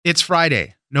It's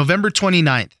Friday, November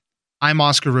 29th. I'm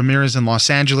Oscar Ramirez in Los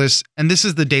Angeles, and this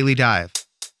is the Daily Dive.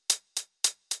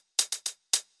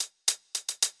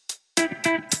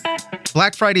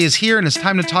 Black Friday is here, and it's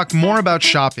time to talk more about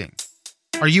shopping.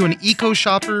 Are you an eco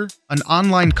shopper, an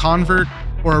online convert,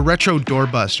 or a retro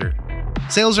doorbuster?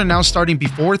 Sales are now starting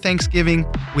before Thanksgiving.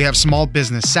 We have Small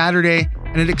Business Saturday,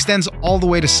 and it extends all the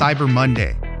way to Cyber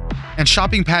Monday. And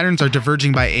shopping patterns are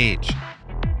diverging by age.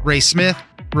 Ray Smith,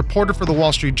 reporter for the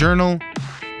Wall Street Journal,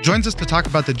 joins us to talk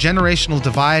about the generational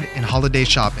divide in holiday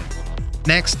shopping.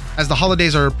 Next, as the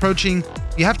holidays are approaching,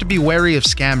 you have to be wary of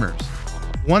scammers.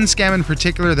 One scam in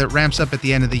particular that ramps up at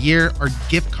the end of the year are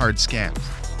gift card scams.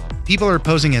 People are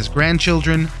posing as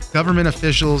grandchildren, government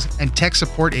officials, and tech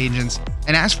support agents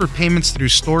and ask for payments through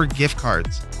store gift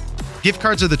cards. Gift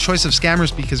cards are the choice of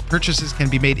scammers because purchases can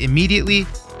be made immediately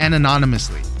and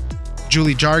anonymously.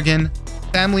 Julie Jargon,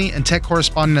 family and tech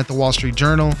correspondent at the Wall Street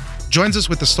Journal, joins us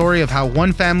with the story of how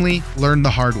one family learned the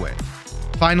hard way.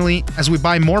 Finally, as we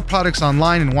buy more products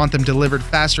online and want them delivered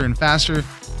faster and faster,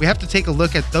 we have to take a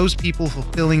look at those people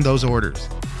fulfilling those orders.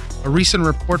 A recent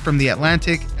report from The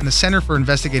Atlantic and the Center for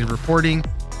Investigative Reporting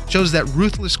shows that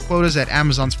ruthless quotas at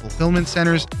Amazon's fulfillment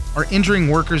centers are injuring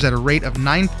workers at a rate of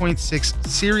 9.6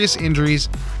 serious injuries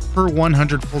per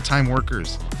 100 full-time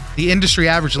workers. The industry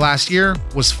average last year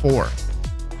was 4.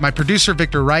 My producer,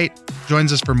 Victor Wright,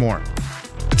 joins us for more.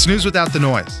 It's news without the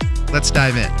noise. Let's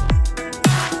dive in.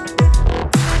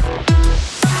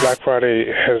 Black Friday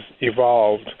has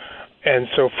evolved. And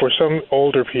so for some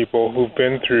older people who've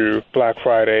been through Black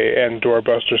Friday and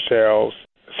doorbuster sales,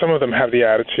 some of them have the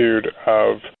attitude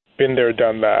of, been there,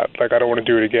 done that. Like, I don't want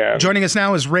to do it again. Joining us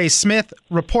now is Ray Smith,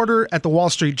 reporter at the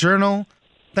Wall Street Journal.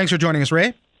 Thanks for joining us,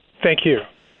 Ray. Thank you.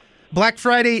 Black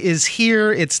Friday is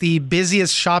here. It's the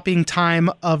busiest shopping time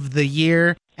of the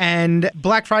year. And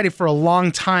Black Friday for a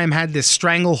long time had this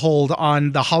stranglehold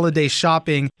on the holiday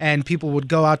shopping, and people would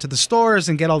go out to the stores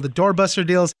and get all the doorbuster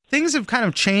deals. Things have kind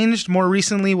of changed more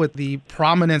recently with the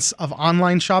prominence of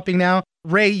online shopping now.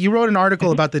 Ray, you wrote an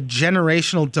article about the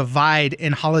generational divide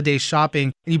in holiday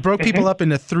shopping, and you broke people up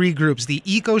into 3 groups: the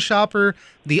eco shopper,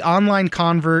 the online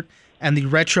convert, and the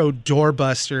retro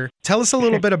doorbuster. Tell us a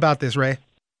little bit about this, Ray.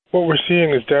 What we're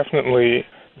seeing is definitely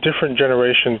different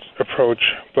generations approach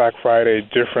Black Friday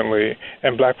differently,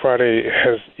 and Black Friday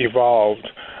has evolved.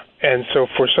 And so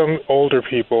for some older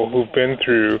people who've been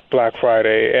through Black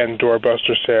Friday and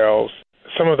doorbuster sales,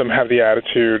 some of them have the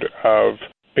attitude of,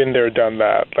 been there, done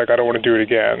that. Like, I don't want to do it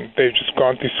again. They've just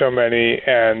gone through so many,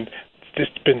 and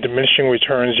it's been diminishing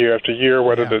returns year after year,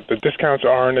 whether the discounts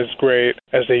aren't as great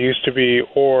as they used to be,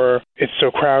 or it's so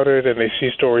crowded and they see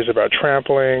stories about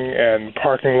trampling and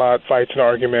parking lot fights and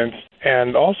arguments.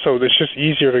 And also, it's just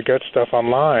easier to get stuff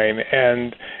online,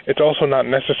 and it's also not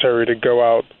necessary to go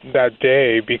out that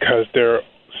day because they're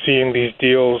seeing these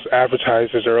deals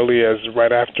advertised as early as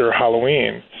right after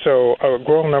Halloween. So a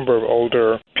growing number of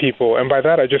older people, and by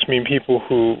that I just mean people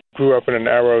who grew up in an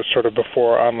era sort of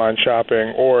before online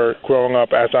shopping or growing up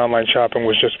as online shopping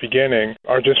was just beginning,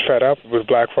 are just fed up with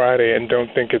Black Friday and don't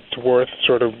think it's worth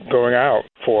sort of going out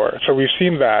for. So we've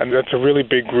seen that, and that's a really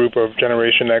big group of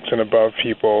Generation X and above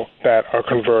people that are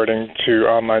converting to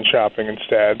online shopping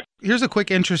instead. Here's a quick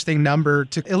interesting number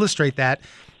to illustrate that.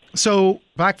 So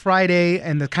Black Friday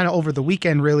and the kind of over the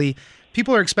weekend, really,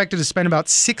 people are expected to spend about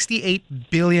 $68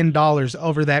 billion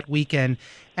over that weekend.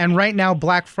 And right now,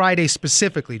 Black Friday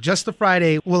specifically, just the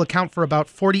Friday, will account for about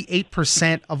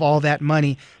 48% of all that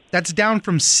money. That's down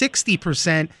from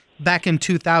 60% back in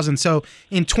 2000. So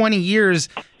in 20 years,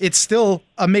 it's still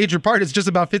a major part. It's just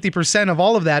about 50% of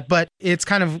all of that, but it's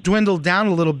kind of dwindled down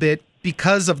a little bit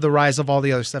because of the rise of all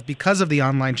the other stuff, because of the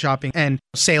online shopping and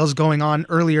sales going on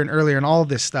earlier and earlier and all of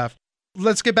this stuff.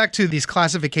 Let's get back to these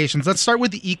classifications. Let's start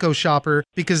with the eco shopper,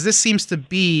 because this seems to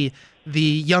be the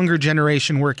younger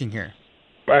generation working here.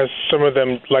 As some of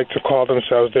them like to call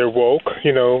themselves, they're woke,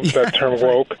 that term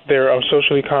woke. They're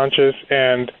socially conscious,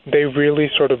 and they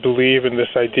really sort of believe in this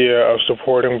idea of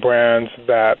supporting brands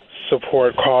that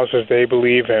support causes they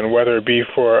believe in, whether it be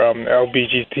for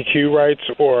LGBTQ rights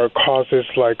or causes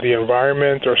like the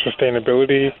environment or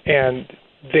sustainability. And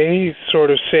they sort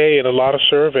of say in a lot of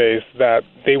surveys that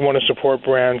they want to support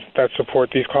brands that support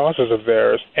these causes of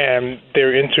theirs. And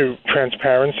they're into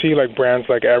transparency, like brands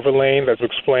like Everlane that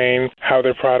explain how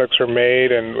their products are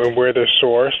made and where they're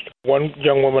sourced. One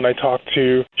young woman I talked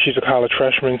to, she's a college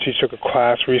freshman. She took a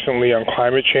class recently on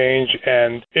climate change,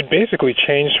 and it basically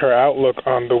changed her outlook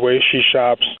on the way she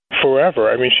shops forever.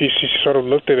 I mean, she sort of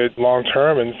looked at it long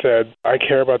term and said, I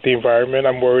care about the environment.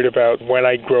 I'm worried about when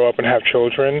I grow up and have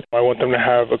children. I want them to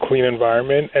have a clean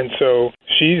environment. And so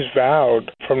she's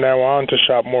vowed from now on to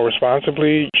shop more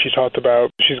responsibly. She talked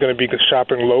about she's going to be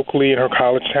shopping locally in her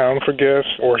college town for gifts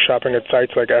or shopping at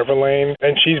sites like Everlane.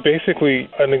 And she's basically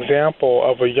an example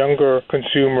of a younger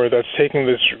consumer that's taking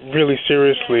this really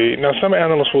seriously. Now, some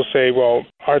analysts will say, well,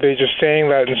 are they just saying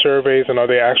that in surveys and are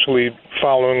they actually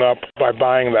following up by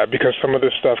buying that? Because some of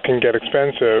this stuff can get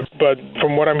expensive. But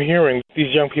from what I'm hearing,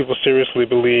 these young people seriously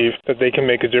believe that they can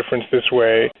make a difference this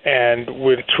way. And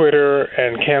with Twitter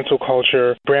and cancel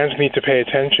culture, brands need to pay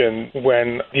attention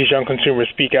when these young consumers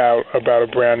speak out about a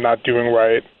brand not doing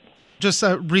right. Just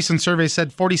a recent survey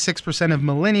said 46% of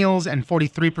millennials and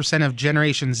 43% of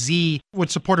Generation Z would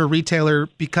support a retailer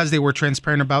because they were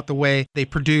transparent about the way they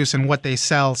produce and what they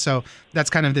sell. So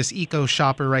that's kind of this eco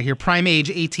shopper right here, prime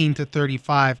age 18 to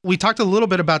 35. We talked a little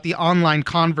bit about the online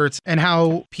converts and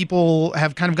how people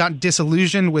have kind of gotten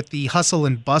disillusioned with the hustle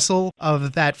and bustle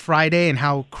of that Friday and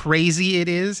how crazy it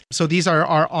is. So these are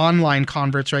our online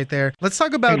converts right there. Let's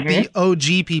talk about the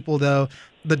OG people, though.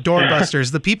 The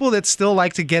doorbusters, the people that still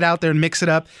like to get out there and mix it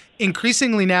up,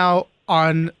 increasingly now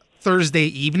on Thursday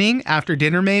evening after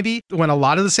dinner, maybe, when a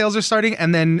lot of the sales are starting,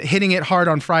 and then hitting it hard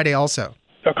on Friday also.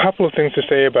 A couple of things to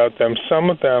say about them. Some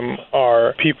of them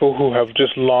are people who have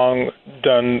just long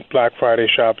done Black Friday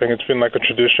shopping. It's been like a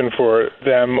tradition for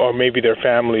them or maybe their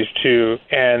families too.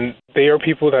 And they are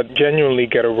people that genuinely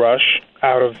get a rush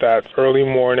out of that early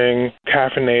morning,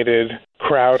 caffeinated,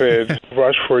 crowded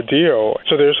rush for a deal.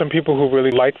 So there are some people who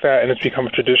really like that, and it's become a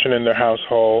tradition in their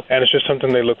household, and it's just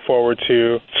something they look forward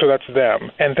to. So that's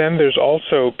them. And then there's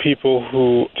also people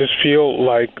who just feel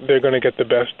like they're going to get the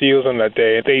best deals on that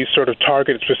day. They sort of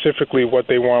target specifically what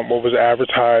they want, what was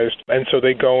advertised, and so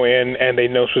they go in and they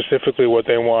know specifically what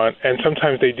they want, and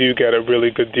sometimes they do get a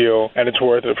really good deal, and it's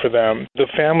worth it for them. The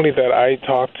family that I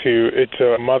talked to, it's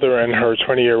a mother and her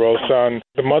 20-year-old son.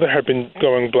 The mother had been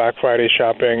going Black Friday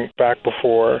shopping back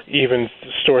before even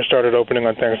stores started opening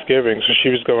on Thanksgiving, so she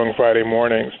was going Friday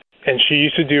mornings. And she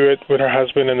used to do it with her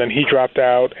husband, and then he dropped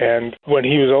out. And when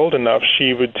he was old enough,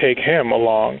 she would take him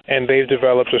along. And they've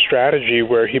developed a strategy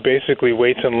where he basically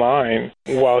waits in line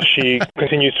while she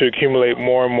continues to accumulate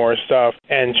more and more stuff.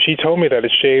 And she told me that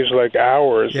it shaves like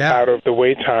hours out of the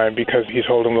wait time because he's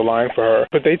holding the line for her.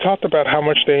 But they talked about how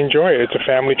much they enjoy it. It's a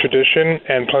family tradition,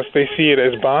 and plus they see it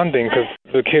as bonding because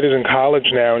the kid is in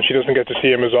college now and she doesn't get to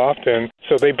see him as often.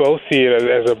 So they both see it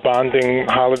as a bonding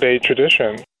holiday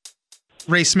tradition.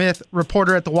 Ray Smith,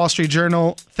 reporter at the Wall Street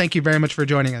Journal, thank you very much for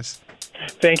joining us.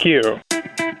 Thank you.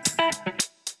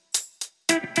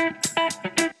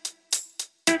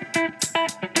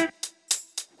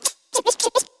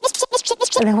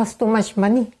 There was too much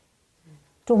money.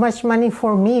 Too much money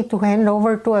for me to hand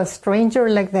over to a stranger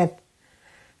like that.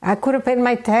 I could have paid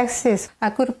my taxes.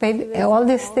 I could have paid all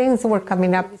these things were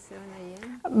coming up.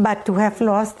 But to have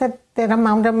lost that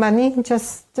amount of money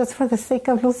just for the sake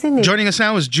of losing it. Joining us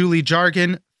now is Julie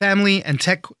Jargon, family and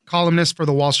tech columnist for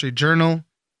the Wall Street Journal.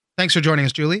 Thanks for joining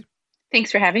us, Julie.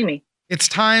 Thanks for having me. It's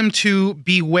time to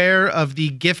beware of the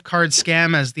gift card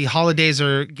scam as the holidays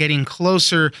are getting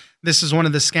closer. This is one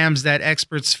of the scams that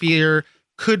experts fear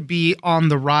could be on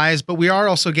the rise, but we are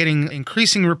also getting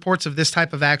increasing reports of this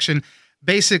type of action.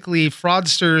 Basically,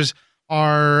 fraudsters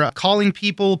are calling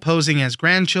people posing as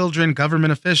grandchildren,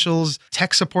 government officials,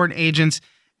 tech support agents,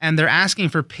 and they're asking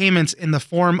for payments in the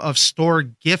form of store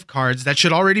gift cards. That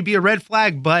should already be a red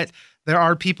flag, but there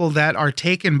are people that are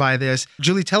taken by this.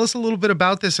 Julie, tell us a little bit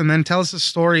about this and then tell us a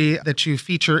story that you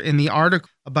feature in the article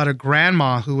about a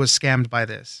grandma who was scammed by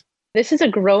this. This is a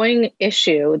growing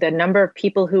issue. The number of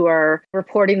people who are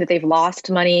reporting that they've lost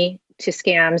money to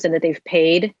scams and that they've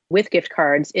paid with gift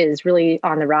cards is really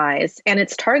on the rise. And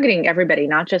it's targeting everybody,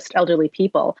 not just elderly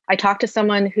people. I talked to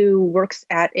someone who works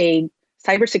at a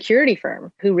cybersecurity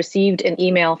firm who received an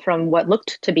email from what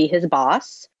looked to be his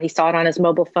boss. He saw it on his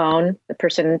mobile phone. The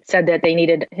person said that they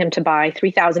needed him to buy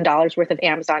 $3,000 worth of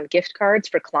Amazon gift cards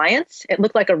for clients. It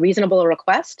looked like a reasonable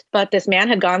request, but this man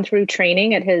had gone through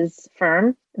training at his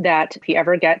firm that if you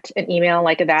ever get an email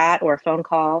like that or a phone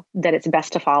call, that it's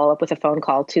best to follow up with a phone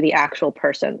call to the actual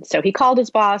person. So he called his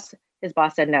boss. His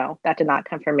boss said, no, that did not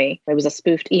come from me. It was a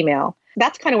spoofed email.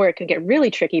 That's kind of where it can get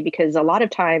really tricky because a lot of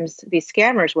times these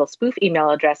scammers will spoof email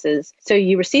addresses. So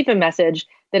you receive a message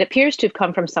that appears to have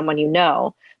come from someone you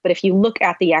know. But if you look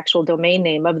at the actual domain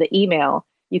name of the email,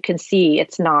 you can see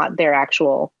it's not their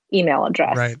actual email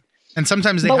address. Right. And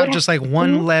sometimes they have just like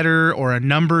one letter or a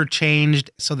number changed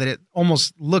so that it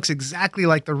almost looks exactly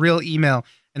like the real email.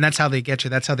 And that's how they get you.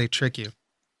 That's how they trick you.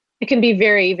 It can be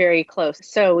very, very close.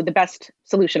 So the best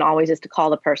solution always is to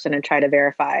call the person and try to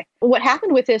verify. What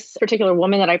happened with this particular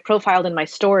woman that I profiled in my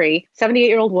story,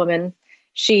 78-year-old woman,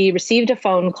 she received a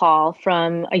phone call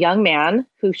from a young man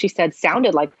who she said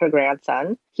sounded like her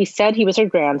grandson. He said he was her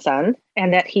grandson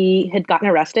and that he had gotten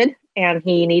arrested and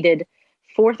he needed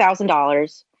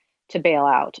 $4,000 to bail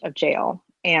out of jail.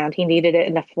 And he needed it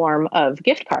in the form of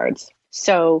gift cards.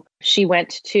 So she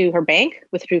went to her bank,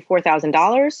 withdrew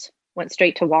 $4,000, went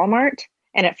straight to Walmart.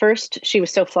 And at first, she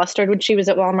was so flustered when she was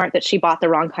at Walmart that she bought the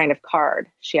wrong kind of card.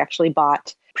 She actually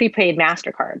bought prepaid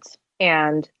MasterCards.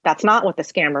 And that's not what the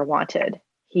scammer wanted.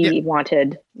 He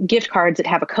wanted gift cards that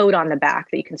have a code on the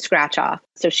back that you can scratch off.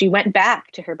 So she went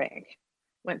back to her bank,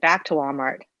 went back to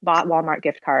Walmart, bought Walmart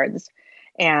gift cards.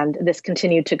 And this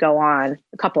continued to go on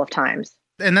a couple of times.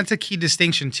 And that's a key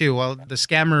distinction, too. Well, the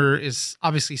scammer is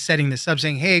obviously setting this up,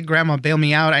 saying, hey, grandma, bail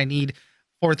me out. I need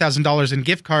 $4,000 in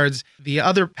gift cards. The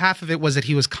other half of it was that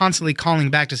he was constantly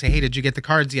calling back to say, hey, did you get the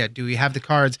cards yet? Do we have the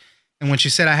cards? And when she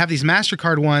said, I have these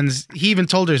MasterCard ones, he even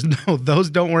told her, no, those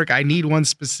don't work. I need one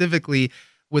specifically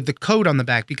with the code on the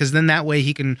back, because then that way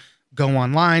he can go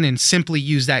online and simply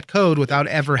use that code without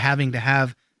ever having to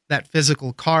have that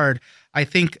physical card. I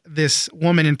think this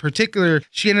woman in particular,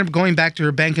 she ended up going back to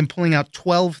her bank and pulling out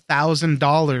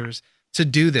 $12,000 to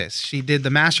do this. She did the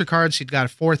MasterCard. She'd got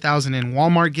 $4,000 in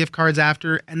Walmart gift cards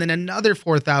after, and then another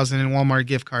 $4,000 in Walmart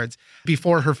gift cards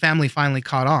before her family finally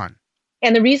caught on.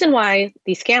 And the reason why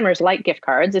these scammers like gift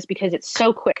cards is because it's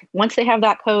so quick. Once they have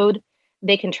that code,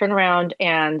 they can turn around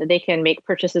and they can make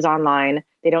purchases online.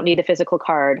 They don't need a physical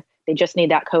card. They just need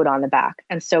that code on the back.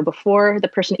 And so before the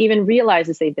person even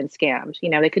realizes they've been scammed,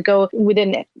 they could go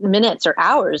within minutes or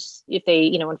hours if they,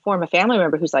 inform a family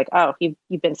member who's like, oh,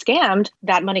 you've been scammed,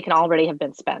 that money can already have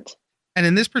been spent. And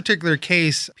in this particular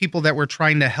case, people that were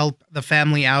trying to help the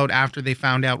family out after they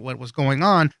found out what was going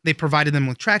on, they provided them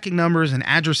with tracking numbers and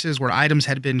addresses where items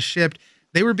had been shipped.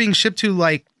 They were being shipped to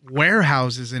like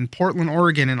warehouses in Portland,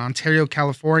 Oregon and Ontario,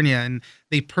 California. And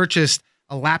they purchased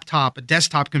a laptop, a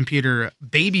desktop computer,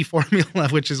 baby formula,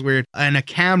 which is weird, and a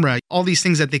camera, all these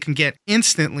things that they can get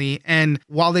instantly. And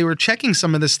while they were checking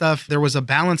some of this stuff, there was a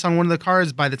balance on one of the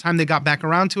cards. By the time they got back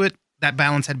around to it, that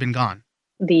balance had been gone.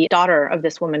 The daughter of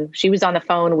this woman, she was on the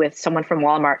phone with someone from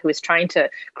Walmart who was trying to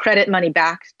credit money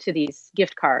back to these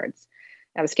gift cards.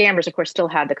 Now, the scammers, of course, still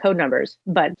had the code numbers,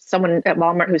 but someone at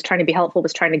Walmart who was trying to be helpful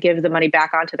was trying to give the money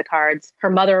back onto the cards. Her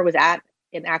mother was at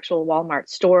an actual Walmart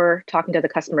store talking to the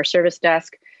customer service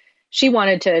desk. She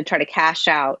wanted to try to cash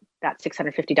out that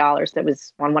 $650 that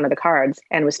was on one of the cards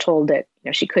and was told that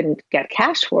she couldn't get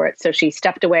cash for it. So she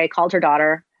stepped away, called her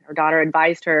daughter. Her daughter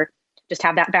advised her, just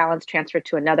have that balance transferred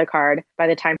to another card. By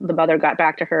the time the mother got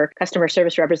back to her customer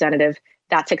service representative,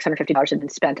 that $650 had been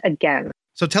spent again.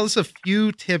 So tell us a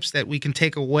few tips that we can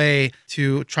take away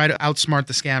to try to outsmart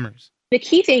the scammers. The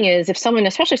key thing is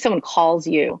especially if someone calls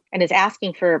you and is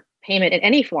asking for payment in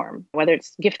any form, whether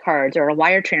it's gift cards or a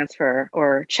wire transfer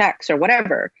or checks or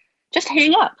whatever, just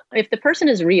hang up. If the person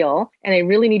is real and they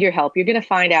really need your help, you're going to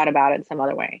find out about it in some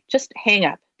other way. Just hang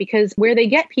up, because where they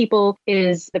get people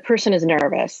is the person is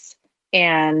nervous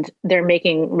and they're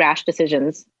making rash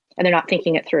decisions and they're not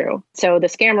thinking it through. So the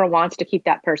scammer wants to keep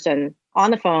that person on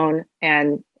the phone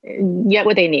and get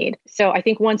what they need. So I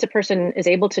think once a person is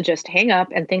able to just hang up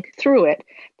and think through it,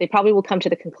 they probably will come to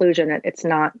the conclusion that it's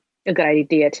not a good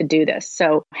idea to do this.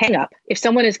 So hang up. If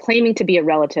someone is claiming to be a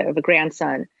relative, a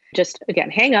grandson, just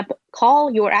again, hang up,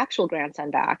 call your actual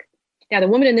grandson back. Now, the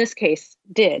woman in this case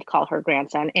did call her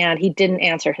grandson and he didn't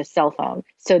answer his cell phone.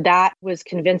 So that was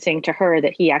convincing to her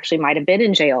that he actually might have been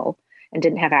in jail and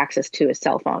didn't have access to his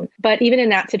cell phone. But even in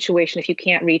that situation, if you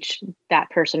can't reach that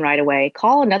person right away,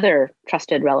 call another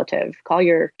trusted relative, call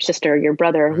your sister, your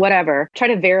brother, whatever. Try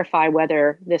to verify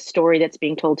whether this story that's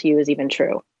being told to you is even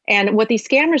true. And what these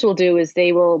scammers will do is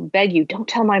they will beg you, don't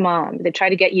tell my mom. They try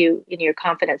to get you in your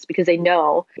confidence because they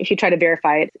know if you try to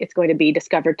verify it, it's going to be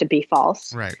discovered to be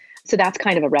false. Right. So that's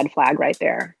kind of a red flag right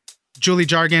there. Julie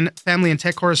Jargon, family and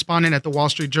tech correspondent at the Wall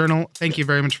Street Journal. Thank you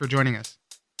very much for joining us.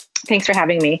 Thanks for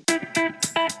having me.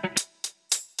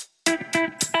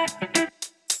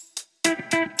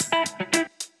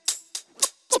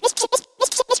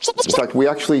 In fact, we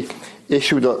actually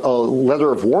issued a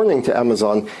letter of warning to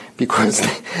Amazon because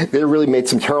they really made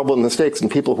some terrible mistakes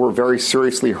and people who were very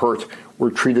seriously hurt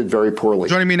were treated very poorly.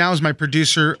 Joining me now is my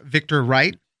producer, Victor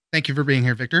Wright. Thank you for being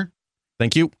here, Victor.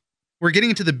 Thank you. We're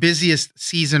getting into the busiest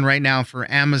season right now for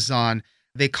Amazon.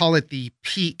 They call it the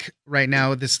peak right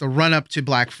now. This is the run up to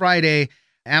Black Friday.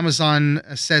 Amazon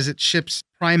says it ships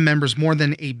Prime members more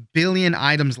than 1 billion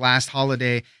items last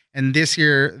holiday, And this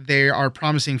year, they are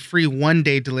promising free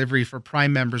one-day delivery for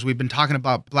Prime members. We've been talking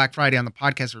about Black Friday on the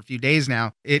podcast for a few days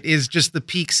now. It is just the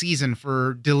peak season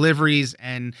for deliveries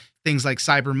and things like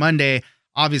Cyber Monday.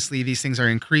 Obviously, these things are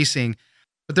increasing.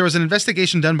 But there was an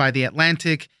investigation done by The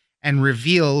Atlantic and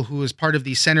Reveal, who is part of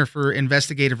the Center for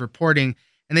Investigative Reporting.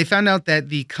 And they found out that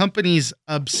the company's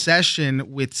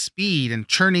obsession with speed and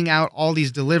churning out all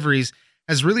these deliveries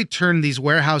has really turned these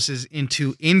warehouses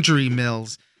into injury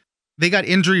mills. They got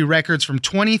injury records from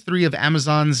 23 of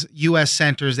Amazon's U.S.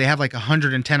 centers. They have like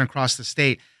 110 across the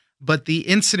state. But the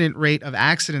incident rate of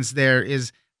accidents there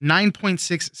is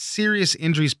 9.6 serious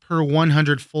injuries per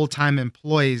 100 full-time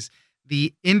employees.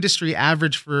 The industry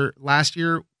average for last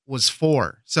year was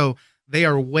 4. So they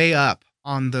are way up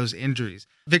on those injuries.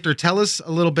 Victor, tell us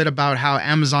a little bit about how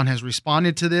Amazon has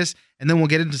responded to this, and then we'll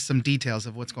get into some details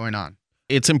of what's going on.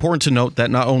 It's important to note that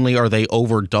not only are they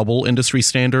over double industry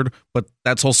standard, but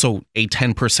that's also a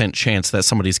 10% chance that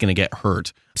somebody's going to get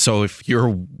hurt. So if you're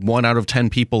 1 out of 10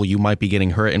 people, you might be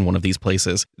getting hurt in one of these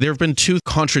places. There have been 2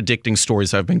 contradicting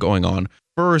stories that have been going on.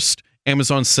 First,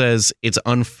 Amazon says it's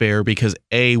unfair because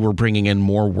A, we're bringing in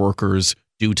more workers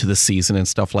due to the season and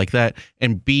stuff like that.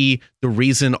 And B, the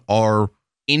reason our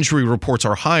injury reports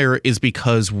are higher is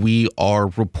because we are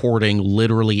reporting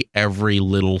literally every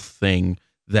little thing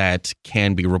that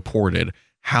can be reported.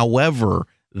 However,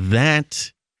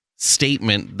 that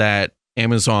statement that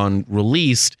Amazon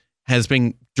released has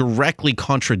been directly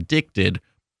contradicted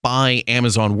by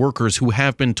Amazon workers who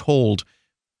have been told,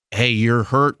 hey, you're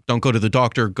hurt, don't go to the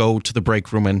doctor, go to the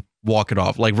break room and walk it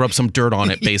off, like rub some dirt on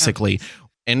it, basically.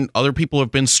 And other people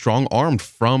have been strong-armed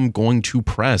from going to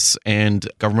press and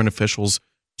government officials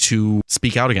to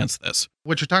speak out against this.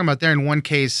 What you're talking about there, in one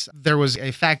case, there was a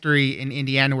factory in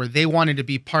Indiana where they wanted to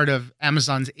be part of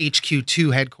Amazon's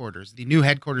HQ2 headquarters, the new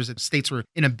headquarters that states were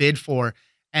in a bid for.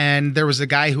 And there was a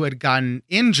guy who had gotten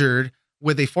injured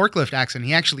with a forklift accident.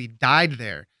 He actually died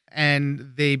there.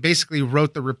 And they basically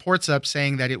wrote the reports up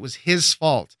saying that it was his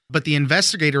fault. But the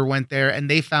investigator went there and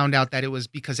they found out that it was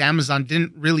because Amazon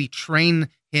didn't really train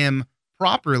him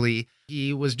properly.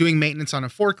 He was doing maintenance on a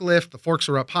forklift. The forks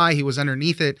were up high. He was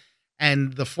underneath it.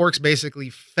 And the forks basically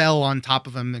fell on top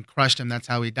of him and crushed him. That's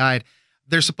how he died.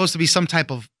 There's supposed to be some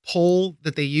type of pole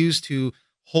that they use to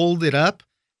hold it up.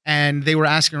 And they were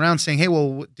asking around saying, hey,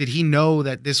 well, did he know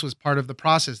that this was part of the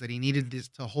process, that he needed this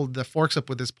to hold the forks up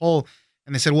with this pole?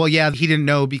 And they said, well, yeah, he didn't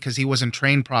know because he wasn't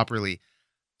trained properly.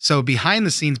 So behind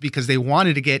the scenes, because they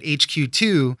wanted to get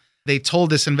HQ2, they told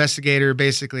this investigator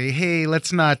basically, hey,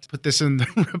 let's not put this in the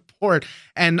report.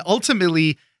 And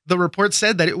ultimately, the report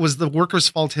said that it was the worker's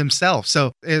fault himself.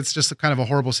 So it's just a kind of a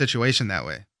horrible situation that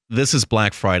way. This is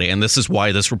Black Friday, and this is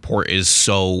why this report is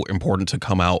so important to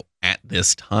come out at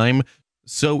this time.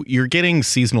 So you're getting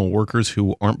seasonal workers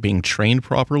who aren't being trained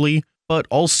properly, but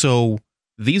also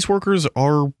these workers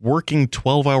are working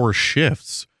 12-hour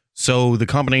shifts. So the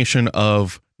combination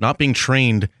of not being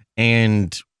trained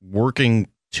and working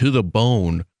to the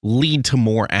bone lead to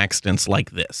more accidents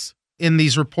like this. In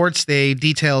these reports, they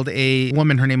detailed a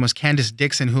woman, her name was Candace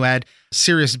Dixon, who had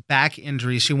serious back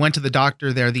injuries. She went to the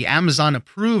doctor there, the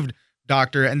Amazon-approved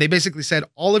doctor, and they basically said,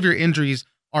 all of your injuries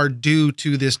are due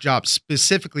to this job,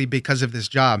 specifically because of this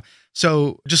job.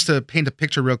 So just to paint a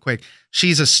picture real quick,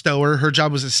 she's a stower. Her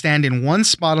job was to stand in one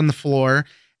spot on the floor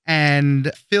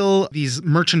and fill these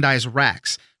merchandise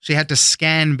racks. She had to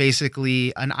scan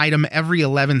basically an item every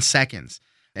 11 seconds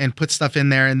and put stuff in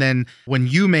there. And then when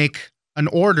you make an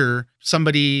order,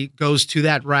 somebody goes to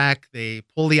that rack, they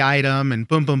pull the item and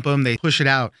boom, boom, boom, they push it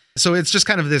out. So it's just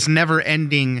kind of this never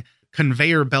ending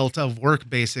conveyor belt of work,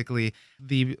 basically.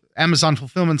 The Amazon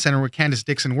Fulfillment Center where Candace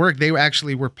Dixon worked, they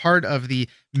actually were part of the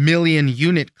Million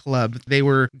Unit Club. They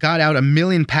got out 1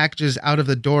 million packages out of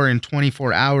the door in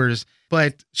 24 hours,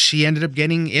 but she ended up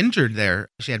getting injured there.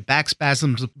 She had back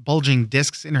spasms, bulging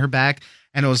discs in her back,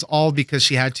 and it was all because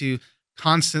she had to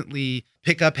constantly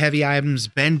pick up heavy items,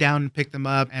 bend down and pick them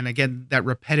up, and again, that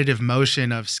repetitive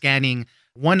motion of scanning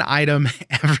one item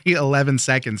every 11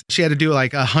 seconds. She had to do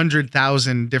like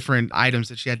 100,000 different items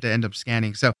that she had to end up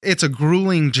scanning. So it's a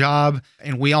grueling job,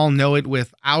 and we all know it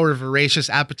with our voracious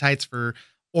appetites for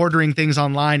ordering things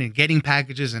online and getting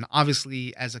packages. And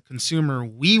obviously, as a consumer,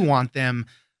 we want them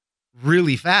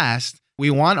really fast. We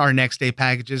want our next day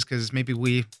packages because maybe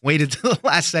we waited till the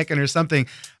last second or something.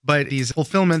 But these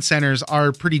fulfillment centers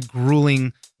are pretty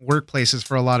grueling workplaces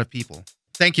for a lot of people.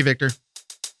 Thank you, Victor.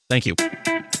 Thank you.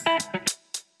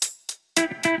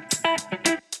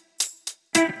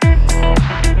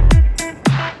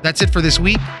 That's it for this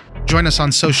week. Join us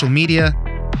on social media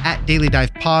at Daily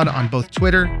Dive Pod on both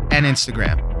Twitter and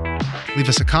Instagram. Leave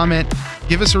us a comment,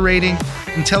 give us a rating,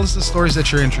 and tell us the stories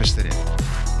that you're interested in.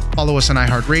 Follow us on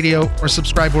iHeartRadio or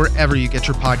subscribe wherever you get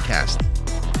your podcast.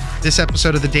 This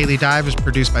episode of The Daily Dive was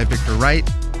produced by Victor Wright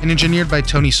and engineered by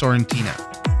Tony Sorrentino.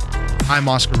 I'm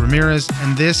Oscar Ramirez,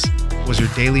 and this was your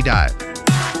Daily Dive.